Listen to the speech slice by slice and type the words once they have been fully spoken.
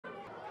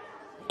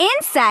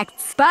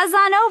insects. Buzz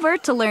on over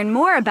to learn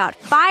more about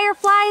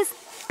fireflies,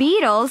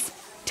 beetles,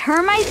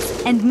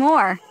 termites, and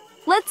more.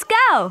 Let's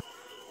go!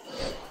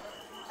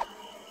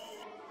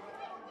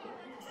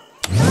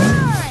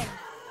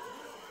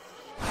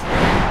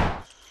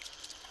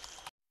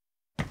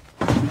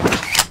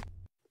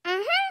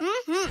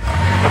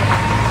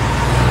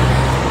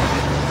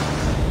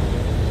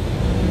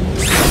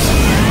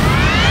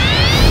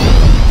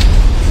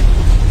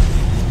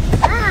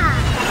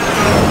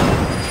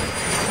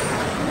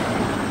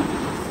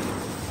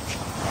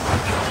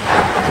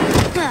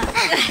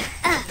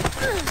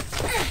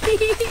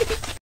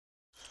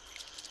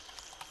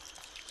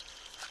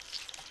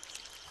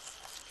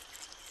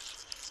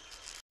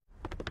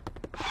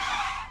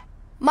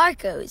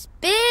 Marco's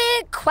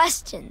big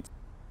questions.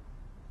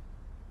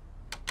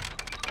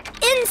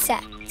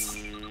 Insects.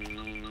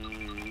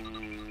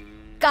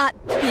 Got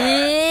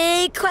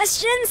big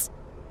questions?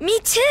 Me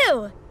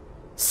too.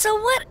 So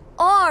what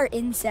are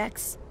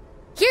insects?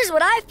 Here's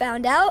what I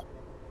found out.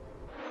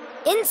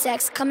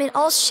 Insects come in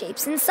all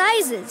shapes and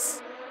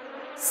sizes.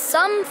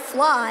 Some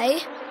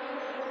fly,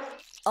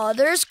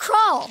 others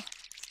crawl.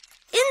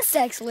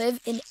 Insects live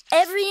in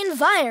every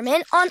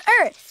environment on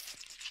Earth.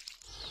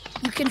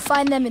 You can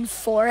find them in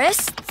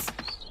forests,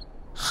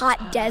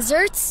 hot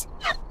deserts,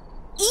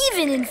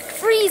 even in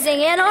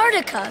freezing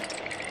Antarctica.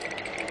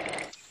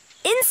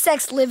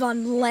 Insects live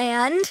on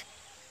land,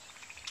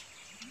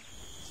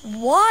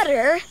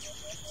 water,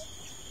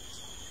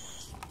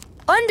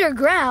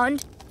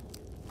 underground,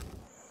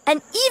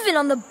 and even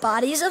on the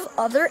bodies of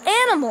other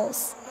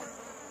animals.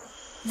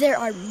 There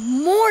are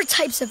more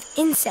types of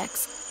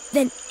insects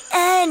than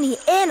any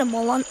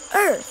animal on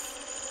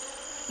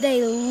Earth.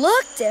 They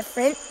look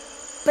different,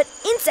 but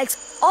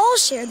insects all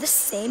share the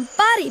same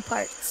body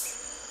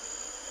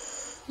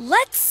parts.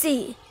 Let's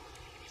see.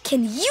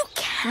 Can you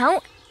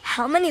count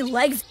how many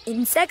legs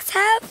insects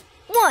have?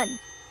 1,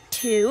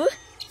 2,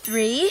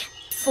 3,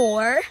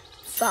 4,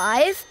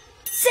 5,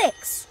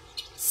 6.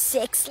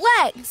 6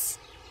 legs.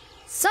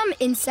 Some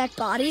insect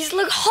bodies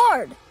look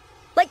hard,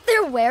 like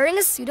they're wearing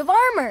a suit of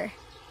armor.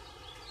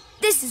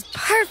 This is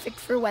perfect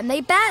for when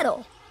they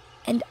battle.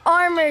 And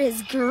armor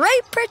is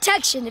great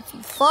protection if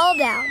you fall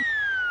down.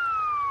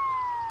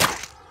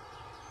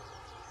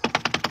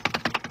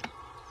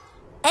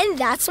 And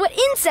that's what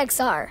insects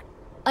are.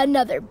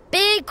 Another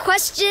big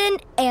question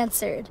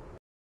answered.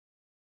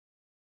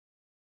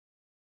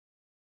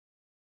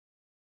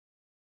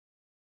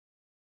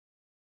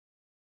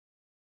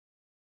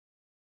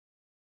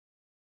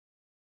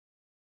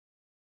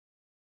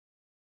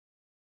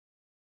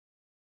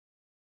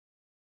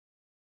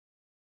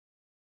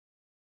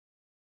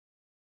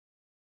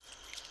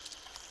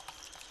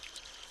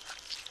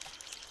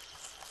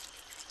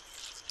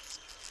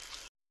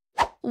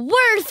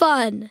 Word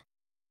fun!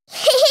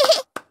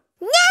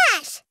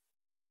 Yes!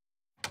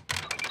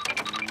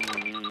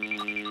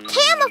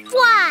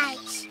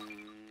 Camouflage!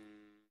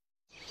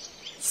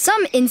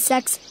 Some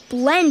insects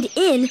blend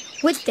in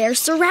with their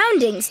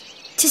surroundings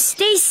to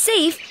stay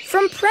safe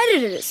from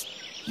predators.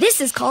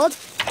 This is called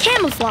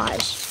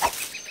camouflage.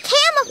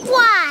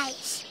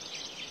 Camouflage!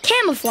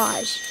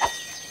 Camouflage.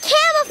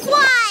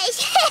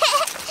 Camouflage!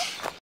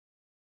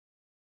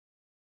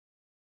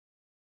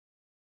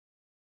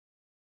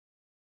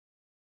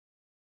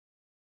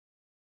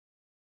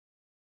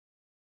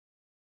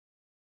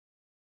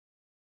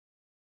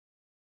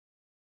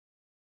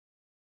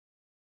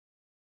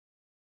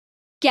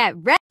 Get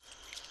ready.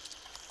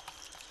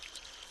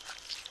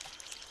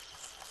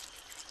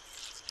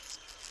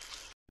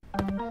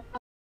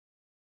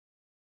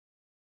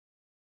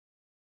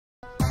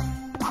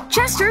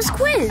 Chester's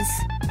quiz.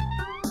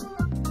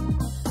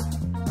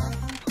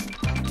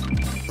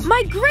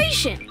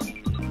 Migration.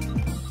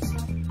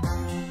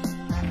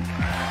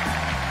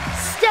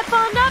 Step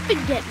on up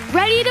and get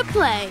ready to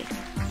play.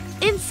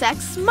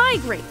 Insects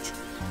migrate,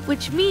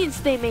 which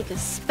means they make a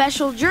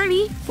special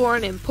journey for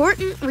an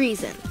important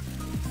reason.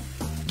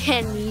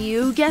 Can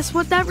you guess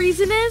what that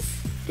reason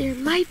is? There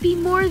might be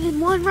more than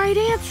one right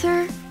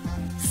answer.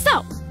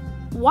 So,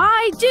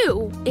 why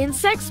do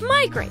insects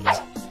migrate?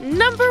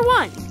 Number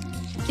 1,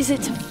 is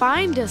it to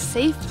find a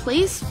safe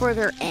place for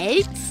their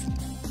eggs?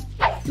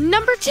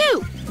 Number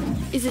 2,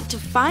 is it to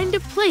find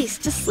a place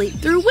to sleep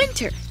through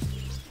winter?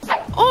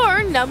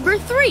 Or number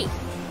 3,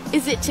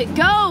 is it to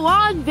go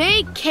on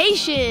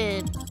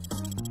vacation?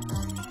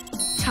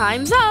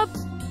 Time's up.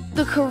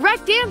 The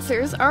correct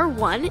answers are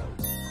 1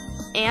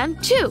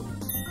 and 2.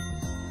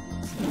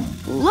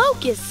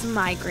 Locusts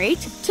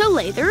migrate to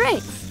lay their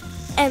eggs,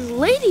 and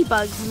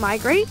ladybugs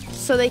migrate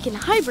so they can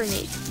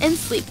hibernate and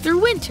sleep through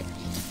winter.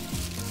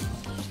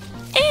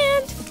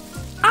 And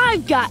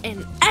I've got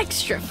an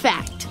extra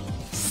fact.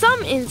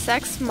 Some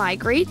insects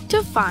migrate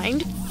to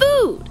find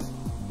food,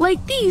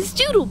 like these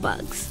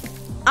doodlebugs.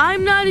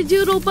 I'm not a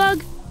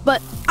doodlebug,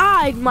 but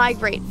I'd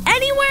migrate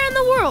anywhere in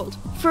the world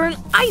for an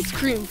ice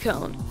cream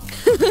cone.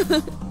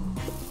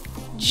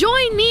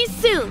 Join me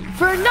soon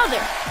for another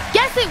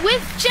Guess It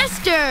with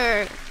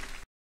Chester!